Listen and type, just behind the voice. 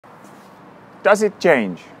does it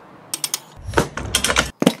change?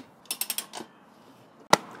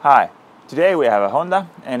 Hi, today we have a Honda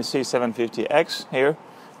NC750X here,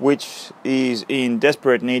 which is in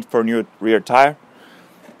desperate need for new rear tire.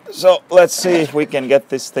 So let's see if we can get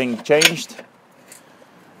this thing changed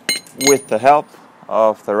with the help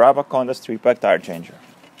of the Rabaconda 3-pack tire changer.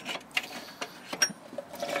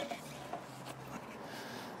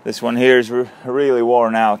 This one here is really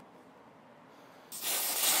worn out.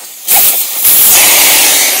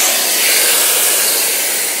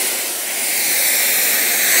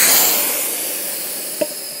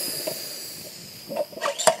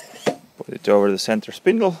 Put it over the center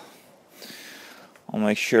spindle. I'll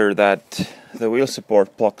make sure that the wheel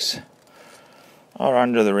support plugs are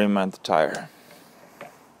under the rim and the tire.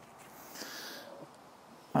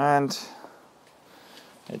 And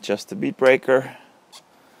adjust the bead breaker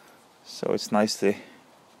so it's nicely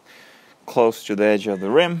close to the edge of the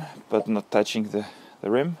rim but not touching the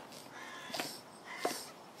rim.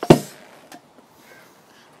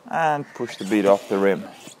 And push the bead off the rim.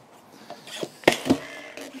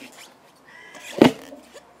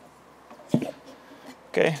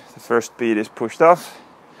 Okay, the first bead is pushed off.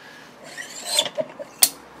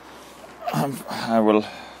 I will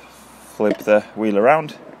flip the wheel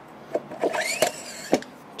around.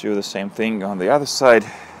 Do the same thing on the other side.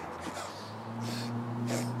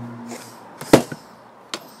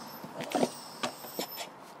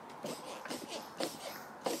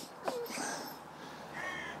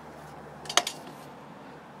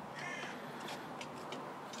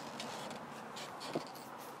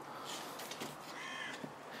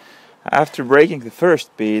 After breaking the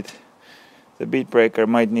first bead, the bead breaker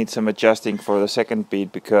might need some adjusting for the second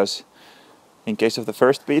bead, because in case of the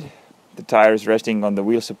first bead, the tire is resting on the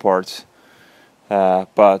wheel supports,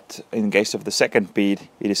 but in case of the second bead,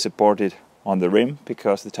 it is supported on the rim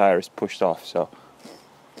because the tire is pushed off. So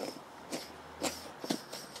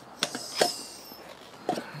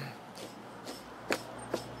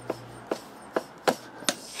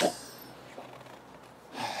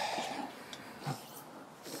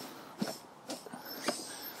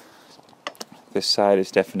this side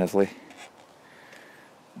is definitely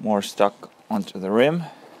more stuck onto the rim.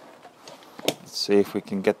 Let's see if we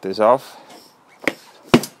can get this off.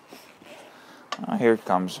 Here it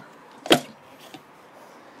comes.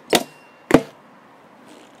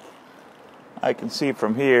 I can see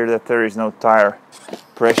from here that there is no tire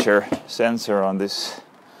pressure sensor on this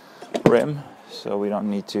rim, so we don't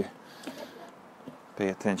need to pay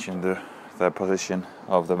attention to the position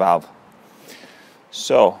of the valve.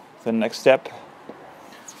 So the next step,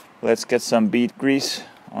 let's get some bead grease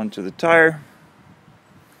onto the tire.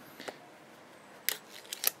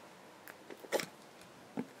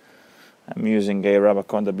 I'm using a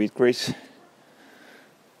Rabaconda bead grease.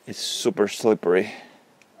 It's super slippery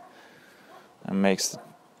and makes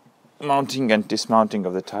the mounting and dismounting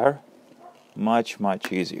of the tire much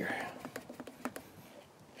easier.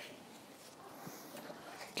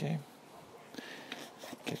 Okay,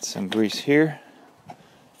 get some grease here.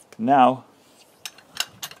 Now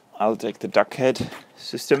I'll take the duck head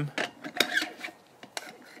system,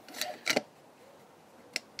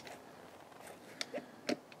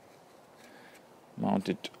 mount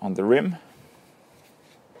it on the rim.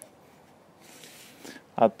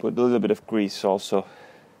 I'll put a little bit of grease also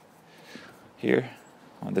here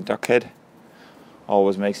on the duck head,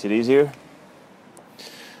 always makes it easier.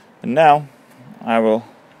 And now I will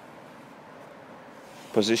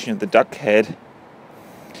position the duck head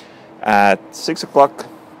at 6 o'clock.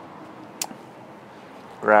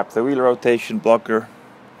 Grab the wheel rotation blocker,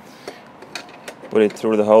 put it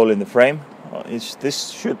through the hole in the frame. This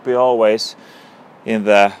should be always in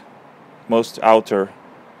the most outer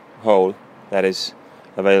hole that is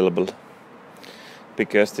available,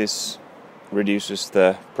 because this reduces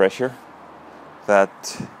the pressure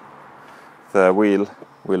that the wheel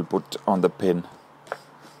will put on the pin.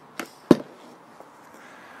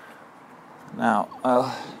 Now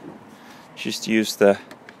I'll just use the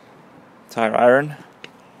tire iron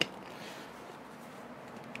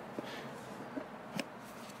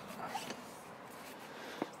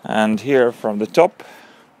and here from the top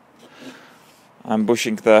I'm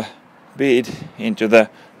pushing the bead into the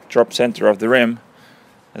drop center of the rim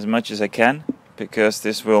as much as I can, because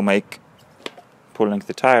this will make pulling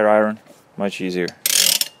the tire iron much easier.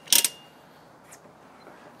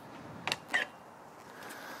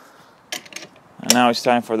 And now it's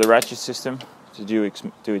time for the ratchet system to do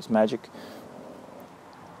its magic.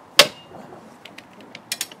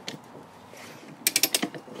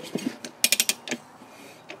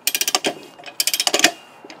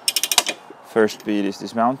 First bead is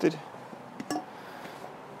dismounted.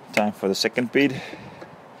 Time for the second bead.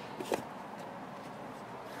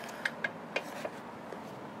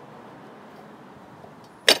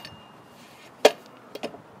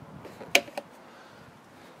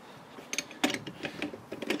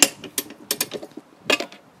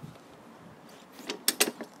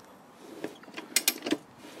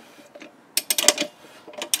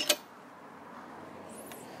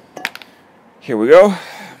 Here we go.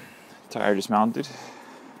 Tire dismounted.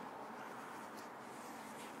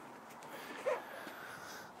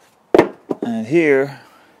 And here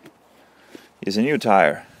is a new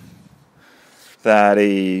tire. That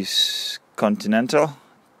is Continental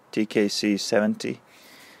TKC70.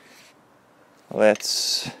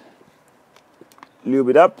 Let's lube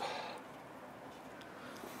it up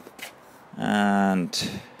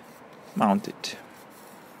and mount it.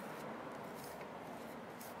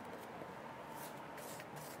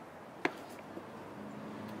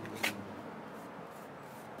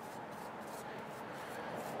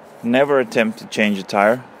 Never attempt to change a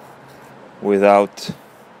tire without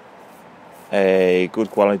a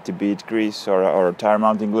good quality bead grease or a tire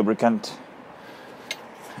mounting lubricant.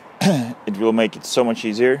 It will make it so much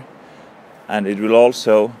easier, and it will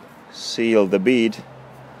also seal the bead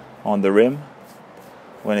on the rim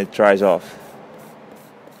when it dries off.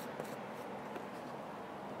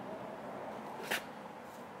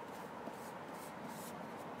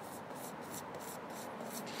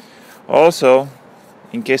 Also,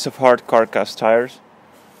 in case of hard carcass tires,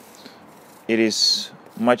 it is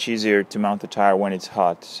much easier to mount the tire when it's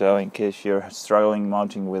hot. So in case you're struggling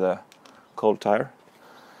mounting with a cold tire,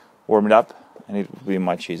 warm it up and it will be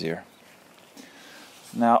much easier.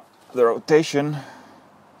 Now the rotation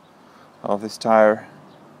of this tire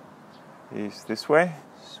is this way,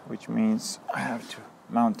 which means I have to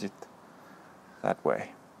mount it that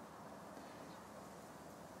way.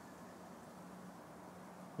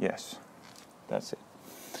 Yes, that's it.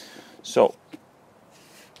 So,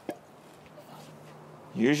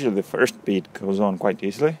 usually the first bead goes on quite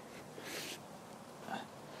easily,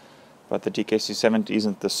 but the TKC70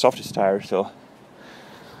 isn't the softest tire, so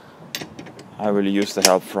I will use the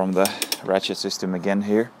help from the ratchet system again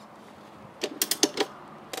here.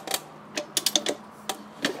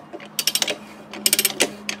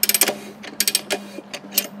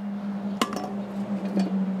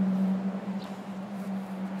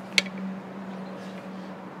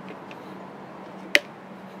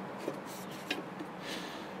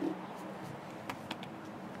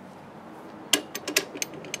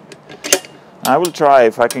 I will try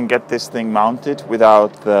if I can get this thing mounted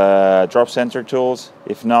without the drop center tools.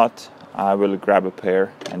 If not, I will grab a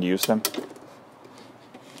pair and use them.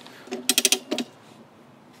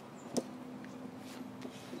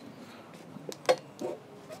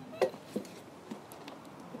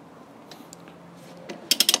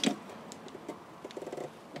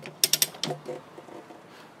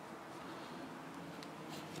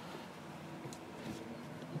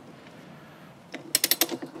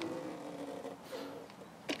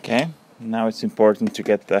 Okay, now it's important to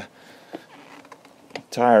get the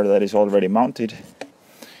tire that is already mounted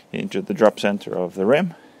into the drop center of the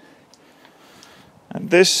rim, and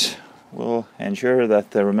this will ensure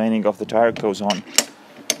that the remaining of the tire goes on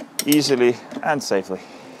easily and safely.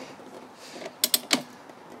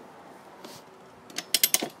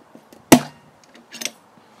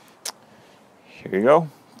 Here you go,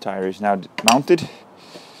 tire is now mounted.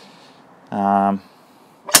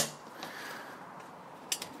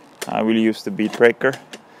 I will use the bead breaker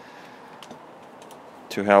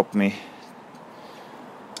to help me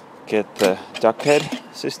get the duck head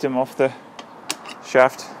system off the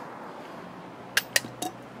shaft.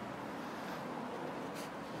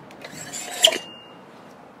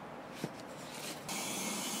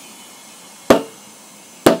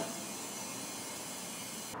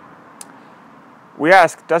 We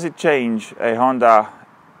asked, does it change a Honda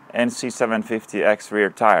NC750X rear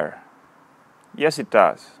tire? Yes, it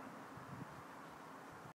does.